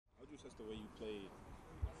assess the way you played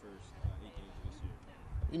the first 8 games of this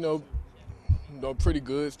year? Pretty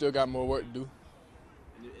good. Still got more work to do.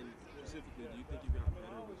 And specifically, do you think you've gotten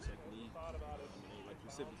better with technique? Like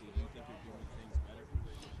specifically, do you think you're doing things better?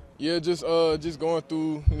 Yeah, just going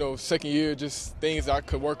through, second year, just things I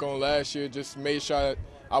could work on last year. Just made sure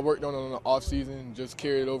I worked on it in the off season. Just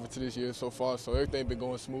carried it over to this year so far. So everything been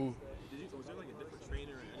going smooth. Was there like a different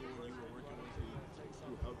trainer or anyone you were working with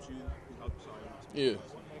who helped you? Yeah.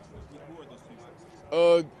 Who are those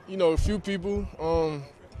people? A few people.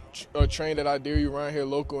 Trained at Ideria around here,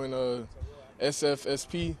 local in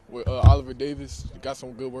SFSP with Oliver Davis. Got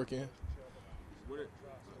some good work in.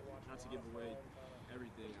 Not to give away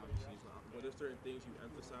everything, obviously, but are there certain things you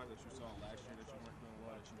emphasize that you saw last year that you weren't doing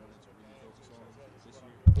well that you wanted to really focus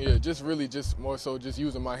on this year? Yeah, just more so just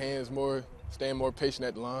using my hands more, staying more patient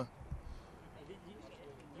at the line.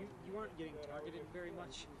 You aren't getting targeted very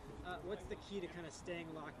much. What's the key to kind of staying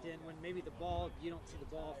locked in when maybe you don't see the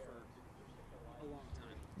ball for a long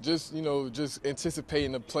time? Just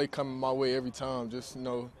anticipating the play coming my way every time. Just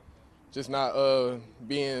not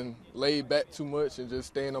being laid back too much and just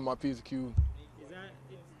staying on my piece of cue.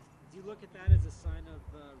 Do you look at that as a sign of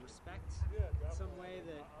respect in some way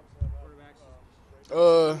that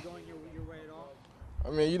quarterbacks going your way at all? I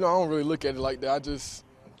mean, I don't really look at it like that. I just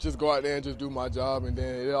go out there and just do my job, and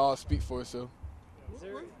then it all speak for itself.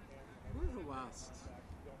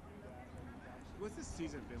 What's this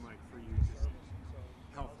season been like for you, just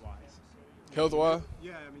health-wise? Health-wise?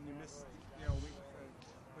 Yeah, I mean, you missed, week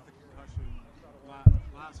with the concussion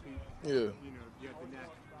last week. Yeah. You had the neck.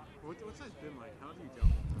 What's that been like? How have you dealt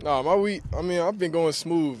with it? Nah, my week. I mean, I've been going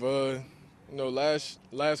smooth.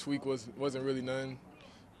 Last week wasn't really nothing.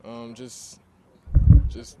 Just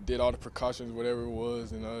did all the precautions, whatever it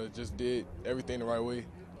was, and just did everything the right way.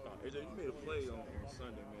 AJ, you made a play on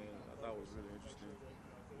Sunday, man. I thought it was really interesting.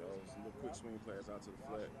 Some little quick swing plays out to the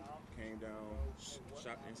flat, came down,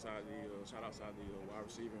 shot outside the wide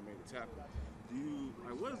receiver and made a tackle.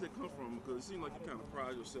 Where does that come from? Because it seemed like you kind of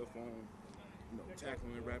pride yourself on,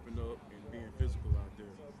 tackling and wrapping up and being physical out there,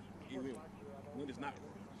 even when it's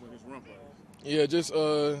run plays. Yeah,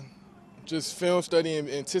 just film studying,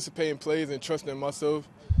 anticipating plays, and trusting myself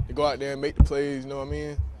to go out there and make the plays. You know what I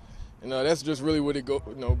mean? And that's just really what it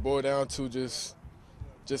boiled down to. Just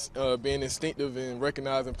being instinctive and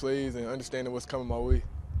recognizing plays and understanding what's coming my way.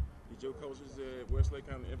 Did your coaches at Westlake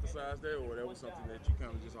kind of emphasize that, or that was something that you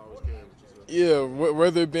kind of just always carried with yourself? Yeah,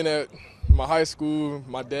 whether it been at my high school,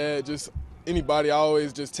 my dad, just anybody, I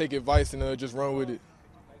always just take advice and just run with it.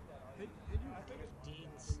 Had you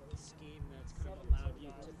Dean's scheme that's kind of allowed you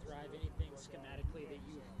to thrive? Anything schematically that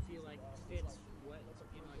you feel like fits what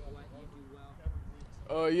you do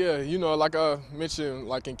well? Yeah, like I mentioned,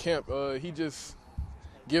 like in camp, he just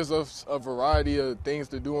gives us a variety of things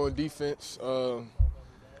to do on defense.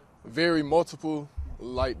 Very multiple,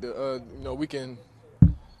 like we can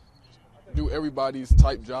do everybody's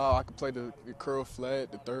type job. I can play the curl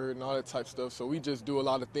flat, the third, and all that type stuff. So we just do a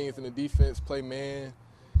lot of things in the defense, play man,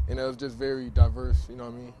 and it was just very diverse. You know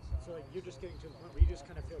what I mean? So you're just getting to a point where you just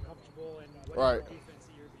kind of feel comfortable in whatever right. defense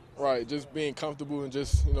that you're being. Right, just being comfortable and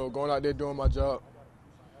just going out there doing my job.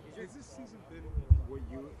 Has this season been what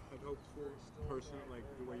you had hoped for personally, like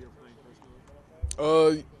the way you're playing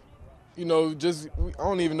personally? I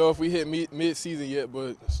don't even know if we hit mid-season yet,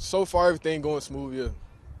 but so far everything going smooth, yeah.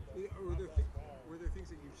 Were there things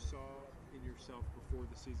that you saw in yourself before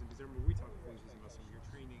the season? Because I remember we talked before the season about some of your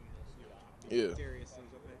training and Darius,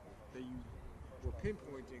 things like that you were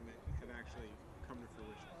pinpointing that had actually come to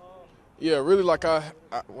fruition. Yeah, really, like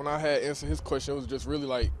when I had answered his question, it was just really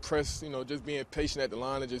like press, just being patient at the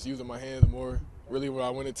line and just using my hands more. Really, what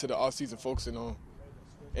I went into the off season focusing on,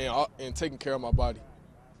 and taking care of my body.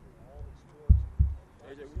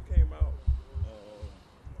 AJ, when you came out,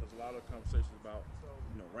 there's a lot of conversations about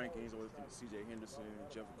rankings, or C.J. Henderson,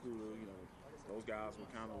 Jeff Okudah, those guys were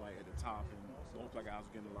kind of like at the top, and those guys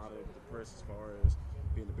were getting a lot of the press as far as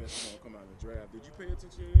being the best one to come out in the draft. Did you pay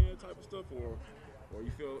attention to that type of stuff, or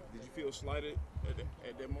did you feel slighted at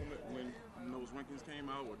that moment when those rankings came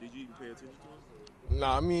out, or did you even pay attention to it?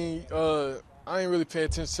 Nah, I mean, I ain't really pay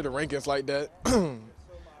attention to the rankings like that.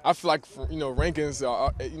 I feel like rankings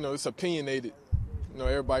are, it's opinionated.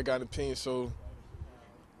 Everybody got an opinion, so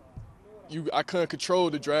I couldn't control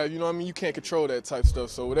the draft. You can't control that type of stuff.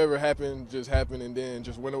 So whatever happened, just happened, and then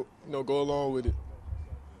just went, go along with it.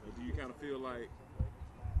 Do you kind of feel like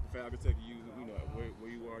the Falcons taking you,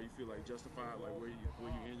 where you are, you feel like justified, like where you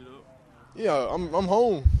ended up? Yeah, I'm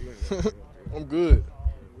home. I'm good.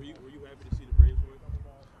 Were you happy to see the Braves win?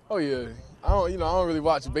 Oh yeah. I don't really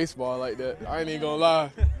watch baseball like that. I ain't even gonna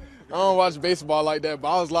lie. don't watch baseball like that,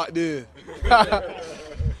 but I was locked in.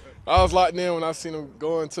 I was locked in when I seen them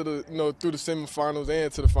going to the, through the semifinals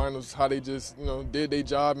and to the finals, how they just, did their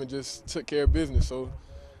job and just took care of business. So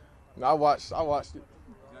I watched it. Does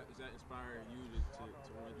that inspire you to want to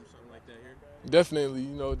do something like that here? Definitely.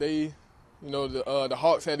 The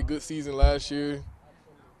Hawks had a good season last year.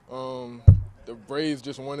 The Braves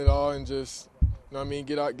just won it all and just,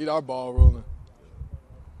 get our ball rolling.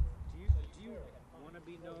 Do you want to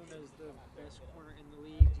be known as the best corner in the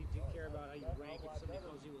league? Do you care about how you rank if somebody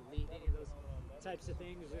calls you elite? Any of those types of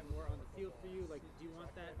things? Is it more on the field for you? Like, do you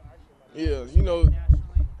want that? Yeah, nationally?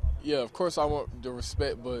 Yeah, of course I want the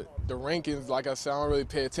respect, but the rankings, like I said, I don't really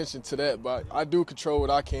pay attention to that. But I do control what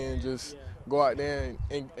I can, just go out there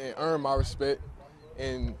and earn my respect.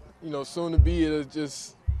 And, soon to be,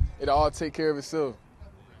 it'll all take care of itself.